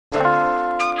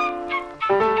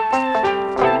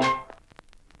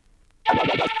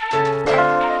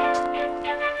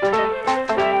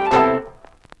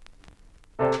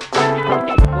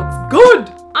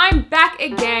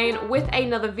with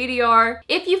another video.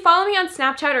 If you follow me on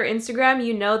Snapchat or Instagram,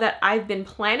 you know that I've been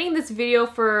planning this video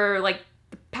for like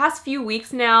the past few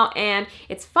weeks now, and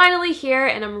it's finally here,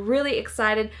 and I'm really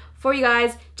excited for you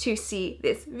guys to see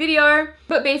this video.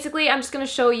 But basically, I'm just gonna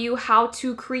show you how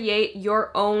to create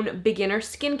your own beginner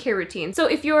skincare routine. So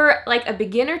if you're like a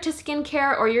beginner to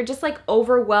skincare, or you're just like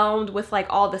overwhelmed with like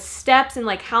all the steps and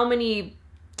like how many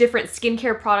different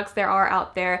skincare products there are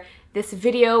out there, this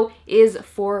video is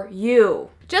for you.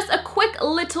 Just a quick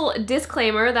little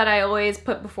disclaimer that I always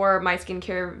put before my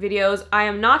skincare videos. I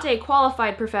am not a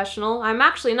qualified professional. I'm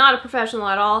actually not a professional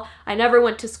at all. I never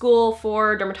went to school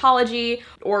for dermatology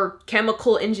or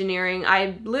chemical engineering.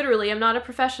 I literally am not a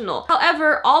professional.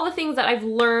 However, all the things that I've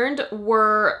learned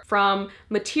were from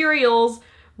materials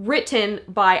written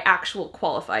by actual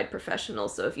qualified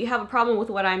professionals. So if you have a problem with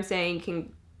what I'm saying, you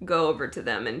can go over to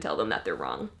them and tell them that they're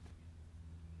wrong.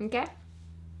 Okay?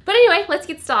 But anyway, let's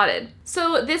get started.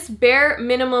 So this bare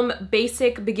minimum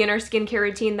basic beginner skincare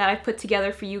routine that I've put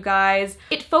together for you guys,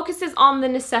 it focuses on the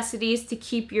necessities to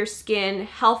keep your skin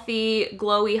healthy,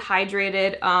 glowy,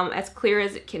 hydrated, as clear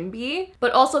as it can be.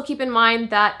 But also keep in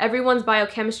mind that everyone's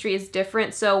biochemistry is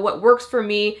different, so what works for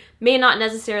me may not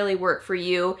necessarily work for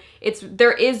you.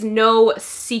 There is no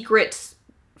secret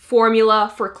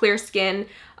formula for clear skin.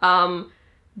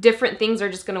 Different things are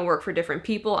just gonna work for different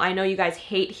people. I know you guys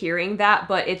hate hearing that,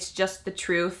 but it's just the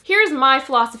truth. Here's my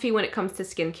philosophy when it comes to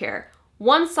skincare.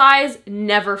 One size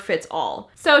never fits all.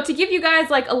 So to give you guys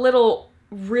like a little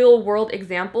real world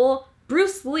example,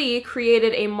 Bruce Lee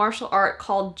created a martial art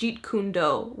called Jeet Kune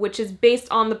Do, which is based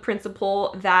on the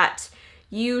principle that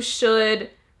you should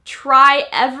try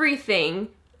everything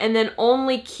and then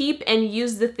only keep and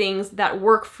use the things that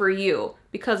work for you,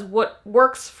 because what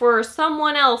works for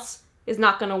someone else is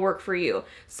not gonna work for you.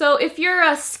 So if you're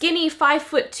a skinny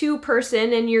 5'2"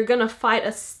 person and you're gonna fight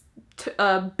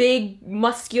a big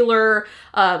muscular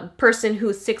person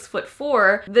who's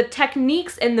 6'4", the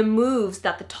techniques and the moves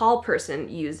that the tall person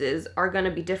uses are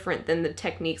gonna be different than the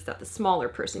techniques that the smaller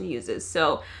person uses.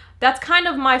 So that's kind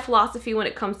of my philosophy when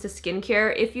it comes to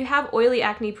skincare. If you have oily,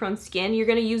 acne-prone skin, you're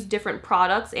gonna use different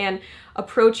products and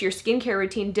approach your skincare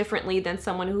routine differently than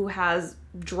someone who has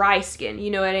dry skin, you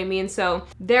know what I mean? So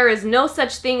there is no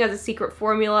such thing as a secret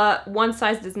formula. One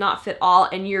size does not fit all,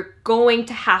 and you're going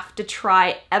to have to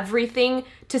try everything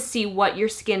to see what your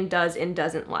skin does and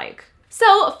doesn't like.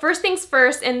 So first things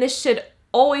first, and this should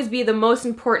always be the most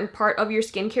important part of your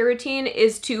skincare routine,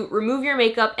 is to remove your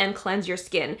makeup and cleanse your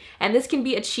skin. And this can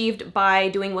be achieved by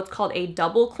doing what's called a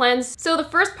double cleanse. So the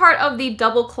first part of the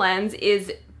double cleanse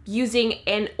is using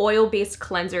an oil-based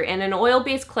cleanser, and an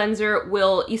oil-based cleanser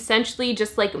will essentially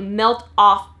just like melt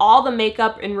off all the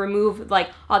makeup and remove like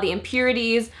all the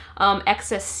impurities,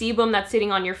 excess sebum that's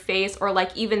sitting on your face, or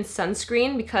like even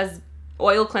sunscreen, because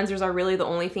oil cleansers are really the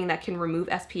only thing that can remove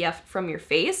SPF from your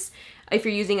face if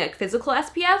you're using a physical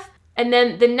SPF. And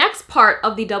then the next part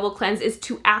of the double cleanse is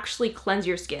to actually cleanse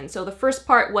your skin. So the first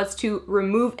part was to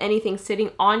remove anything sitting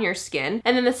on your skin,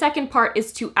 and then the second part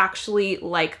is to actually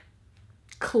like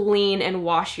clean and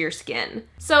wash your skin.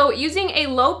 So using a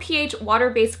low pH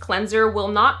water-based cleanser will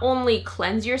not only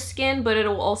cleanse your skin, but it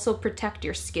will also protect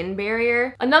your skin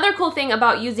barrier. Another cool thing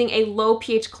about using a low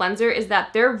pH cleanser is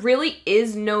that there really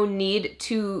is no need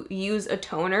to use a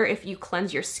toner if you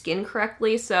cleanse your skin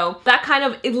correctly. So that kind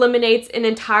of eliminates an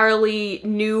entirely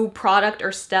new product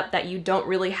or step that you don't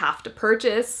really have to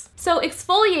purchase. So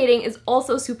exfoliating is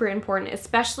also super important,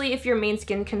 especially if your main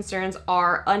skin concerns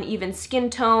are uneven skin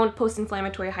tone,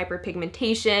 post-inflammatory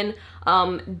hyperpigmentation,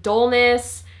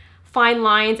 dullness, fine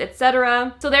lines,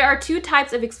 etc. So there are two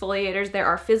types of exfoliators. There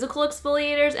are physical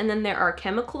exfoliators, and then there are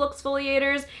chemical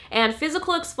exfoliators. And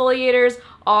physical exfoliators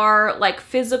are like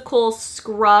physical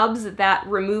scrubs that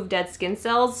remove dead skin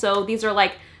cells. So these are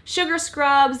like sugar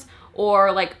scrubs,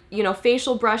 or like, you know,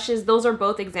 facial brushes. Those are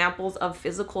both examples of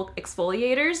physical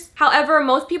exfoliators. However,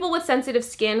 most people with sensitive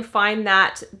skin find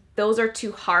that those are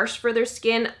too harsh for their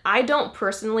skin. I don't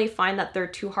personally find that they're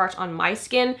too harsh on my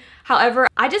skin. However,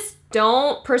 I just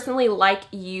don't personally like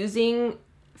using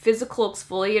physical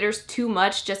exfoliators too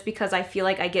much, just because I feel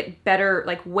like I get better,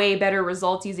 like way better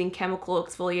results using chemical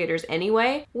exfoliators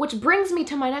anyway. Which brings me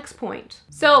to my next point.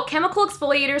 So chemical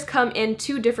exfoliators come in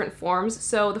two different forms.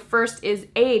 So the first is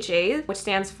AHAs, which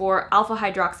stands for alpha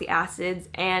hydroxy acids,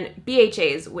 and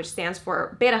BHAs, which stands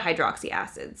for beta hydroxy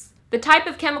acids. The type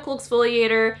of chemical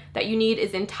exfoliator that you need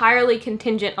is entirely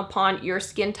contingent upon your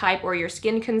skin type or your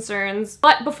skin concerns.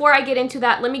 But before I get into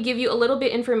that, let me give you a little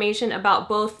bit information about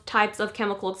both types of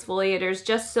chemical exfoliators,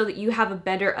 just so that you have a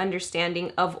better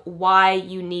understanding of why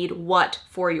you need what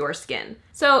for your skin.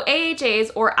 So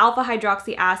AHAs, or alpha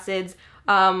hydroxy acids,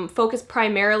 focus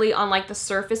primarily on like the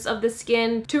surface of the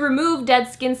skin to remove dead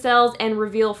skin cells and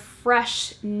reveal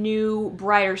fresh, new,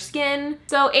 brighter skin.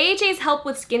 So AHAs help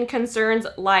with skin concerns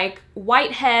like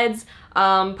whiteheads,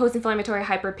 post-inflammatory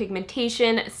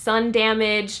hyperpigmentation, sun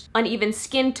damage, uneven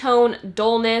skin tone,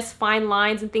 dullness, fine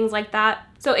lines, and things like that.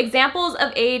 So examples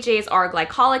of AHAs are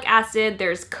glycolic acid,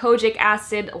 there's kojic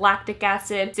acid, lactic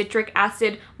acid, citric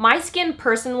acid. My skin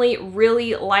personally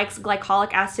really likes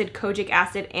glycolic acid, kojic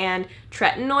acid, and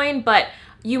tretinoin, but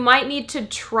you might need to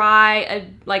try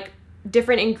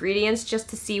different ingredients just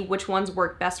to see which ones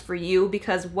work best for you,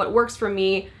 because what works for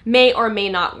me may or may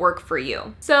not work for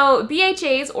you. So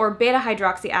BHAs, or beta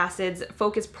hydroxy acids,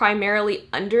 focus primarily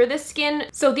under the skin.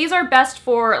 So these are best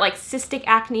for like cystic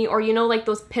acne, or you know, like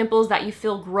those pimples that you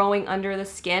feel growing under the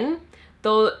skin.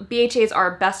 Though BHAs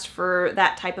are best for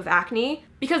that type of acne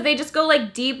because they just go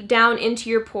like deep down into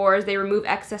your pores, they remove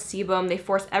excess sebum, they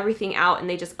force everything out, and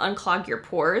they just unclog your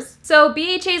pores. So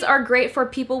BHAs are great for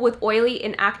people with oily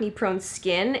and acne prone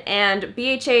skin, and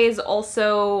BHAs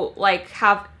also like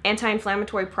have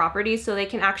anti-inflammatory properties, so they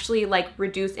can actually like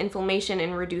reduce inflammation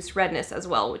and reduce redness as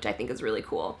well, which I think is really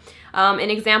cool.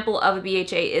 An example of a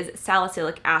BHA is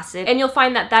salicylic acid, and you'll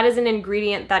find that that is an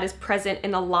ingredient that is present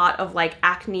in a lot of like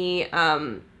acne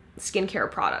skincare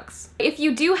products. If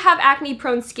you do have acne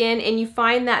prone skin and you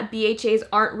find that BHAs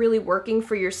aren't really working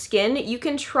for your skin, you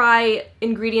can try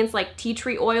ingredients like tea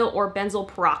tree oil or benzoyl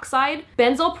peroxide.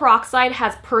 Benzoyl peroxide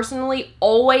has personally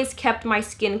always kept my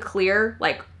skin clear,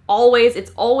 like always,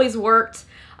 it's always worked.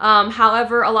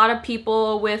 However, a lot of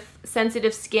people with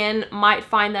sensitive skin might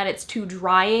find that it's too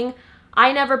drying.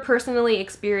 I never personally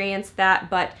experienced that,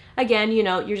 but again, you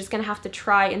know, you're just gonna have to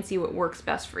try and see what works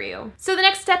best for you. So the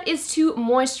next step is to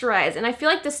moisturize, and I feel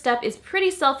like this step is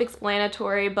pretty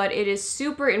self-explanatory, but it is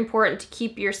super important to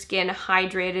keep your skin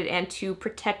hydrated and to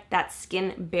protect that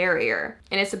skin barrier.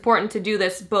 And it's important to do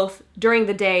this both during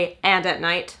the day and at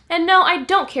night. And no, I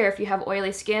don't care if you have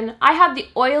oily skin. I have the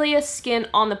oiliest skin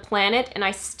on the planet, and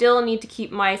I still need to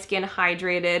keep my skin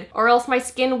hydrated, or else my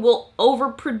skin will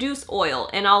overproduce oil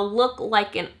and I'll look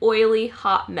like an oily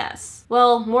hot mess.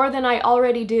 Well, more than I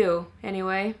already do,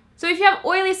 anyway. So if you have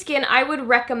oily skin, I would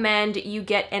recommend you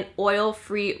get an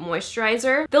oil-free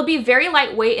moisturizer. They'll be very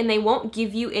lightweight and they won't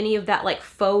give you any of that like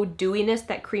faux dewiness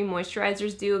that cream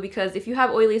moisturizers do, because if you have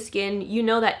oily skin, you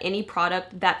know that any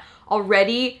product that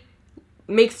already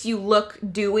makes you look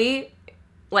dewy,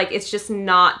 like it's just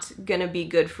not gonna be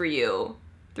good for you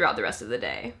throughout the rest of the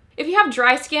day. If you have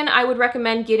dry skin, I would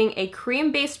recommend getting a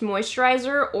cream-based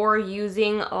moisturizer or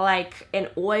using like an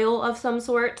oil of some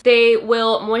sort. They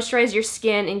will moisturize your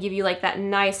skin and give you like that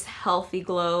nice healthy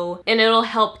glow, and it'll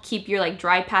help keep your like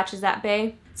dry patches at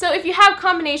bay. So if you have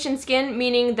combination skin,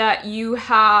 meaning that you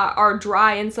are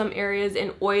dry in some areas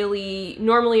and oily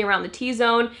normally around the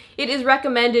T-zone, it is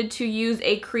recommended to use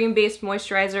a cream-based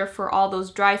moisturizer for all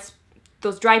those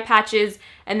dry patches,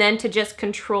 and then to just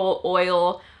control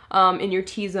oil in your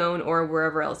T-zone or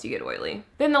wherever else you get oily.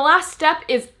 Then the last step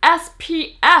is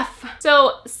SPF.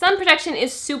 So sun protection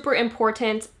is super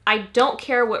important. I don't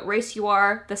care what race you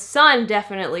are. The sun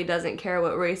definitely doesn't care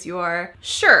what race you are.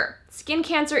 Sure, skin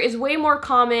cancer is way more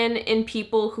common in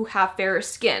people who have fairer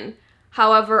skin.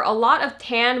 However, a lot of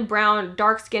tan, brown,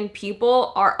 dark-skinned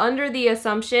people are under the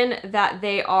assumption that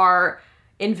they are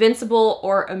invincible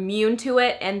or immune to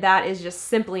it, and that is just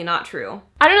simply not true.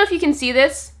 I don't know if you can see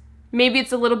this. Maybe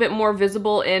it's a little bit more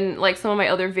visible in like some of my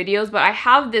other videos, but I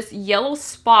have this yellow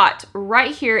spot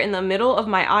right here in the middle of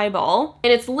my eyeball.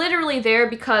 And it's literally there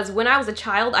because when I was a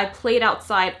child, I played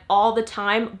outside all the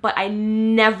time, but I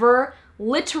never,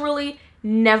 literally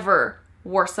never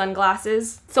wore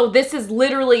sunglasses. So this is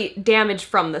literally damage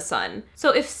from the sun.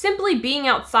 So if simply being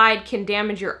outside can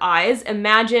damage your eyes,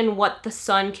 imagine what the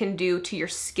sun can do to your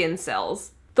skin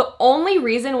cells. The only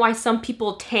reason why some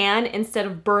people tan instead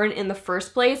of burn in the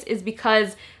first place is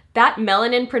because that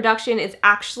melanin production is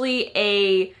actually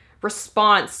a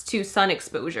response to sun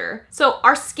exposure. So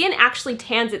our skin actually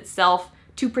tans itself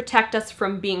to protect us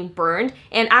from being burned.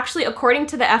 And actually, according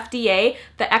to the FDA,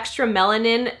 the extra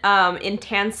melanin in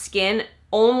tan skin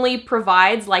only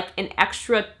provides like an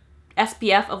extra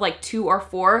SPF of like 2 or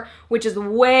 4, which is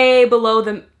way below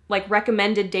the like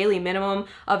recommended daily minimum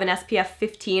of an SPF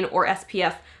 15 or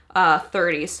SPF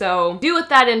 30. So do with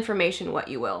that information what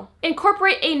you will.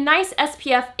 Incorporate a nice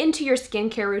SPF into your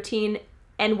skincare routine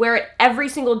and wear it every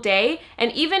single day.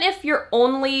 And even if your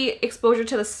only exposure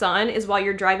to the sun is while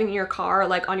you're driving in your car,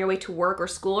 like on your way to work or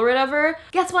school or whatever,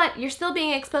 guess what? You're still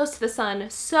being exposed to the sun.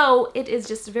 So it is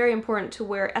just very important to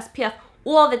wear SPF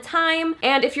all the time.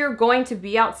 And if you're going to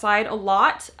be outside a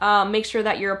lot, make sure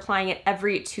that you're applying it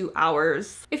every 2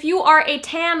 hours. If you are a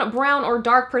tan, brown, or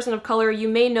dark person of color, you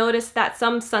may notice that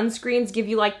some sunscreens give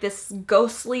you like this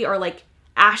ghostly or like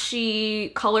ashy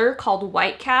color called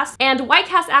white cast. And white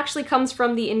cast actually comes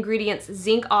from the ingredients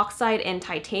zinc oxide and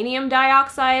titanium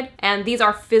dioxide, and these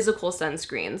are physical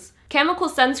sunscreens. Chemical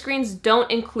sunscreens don't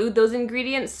include those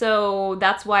ingredients, so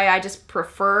that's why I just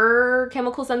prefer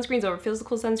chemical sunscreens over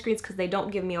physical sunscreens, because they don't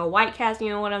give me a white cast, you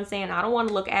know what I'm saying? I don't want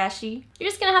to look ashy. You're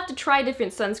just gonna have to try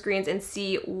different sunscreens and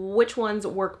see which ones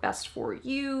work best for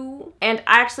you. And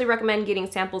I actually recommend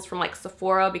getting samples from like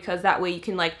Sephora, because that way you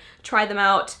can like try them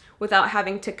out without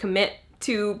having to commit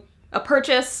to a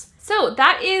purchase. So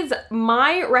that is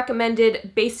my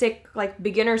recommended basic like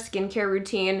beginner skincare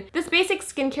routine. This basic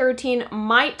skincare routine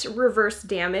might reverse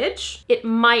damage. It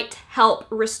might help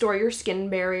restore your skin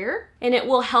barrier, and it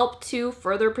will help to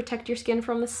further protect your skin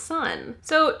from the sun.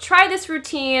 So try this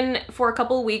routine for a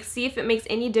couple of weeks, see if it makes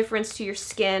any difference to your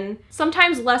skin.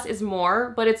 Sometimes less is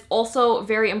more, but it's also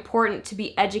very important to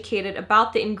be educated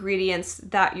about the ingredients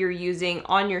that you're using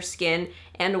on your skin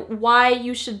and why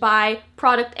you should buy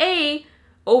product A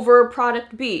over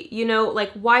product B. You know,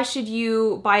 like why should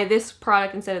you buy this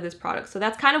product instead of this product? So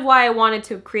that's kind of why I wanted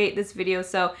to create this video,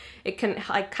 so it can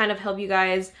like kind of help you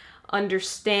guys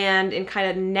understand and kind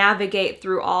of navigate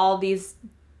through all these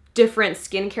different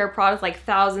skincare products, like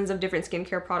thousands of different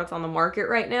skincare products on the market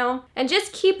right now. And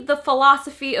just keep the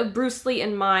philosophy of Bruce Lee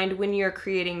in mind when you're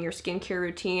creating your skincare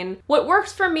routine. What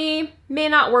works for me may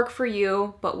not work for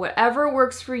you, but whatever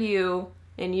works for you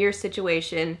in your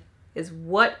situation is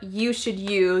what you should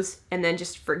use, and then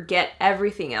just forget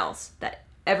everything else that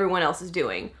everyone else is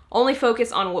doing. Only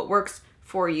focus on what works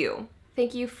for you.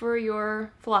 Thank you for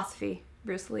your philosophy,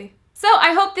 Bruce Lee. So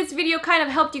I hope this video kind of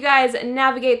helped you guys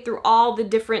navigate through all the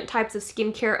different types of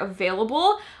skincare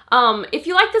available. If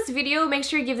you like this video, make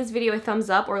sure you give this video a thumbs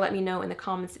up or let me know in the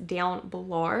comments down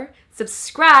below.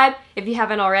 Subscribe if you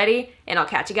haven't already, and I'll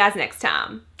catch you guys next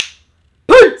time.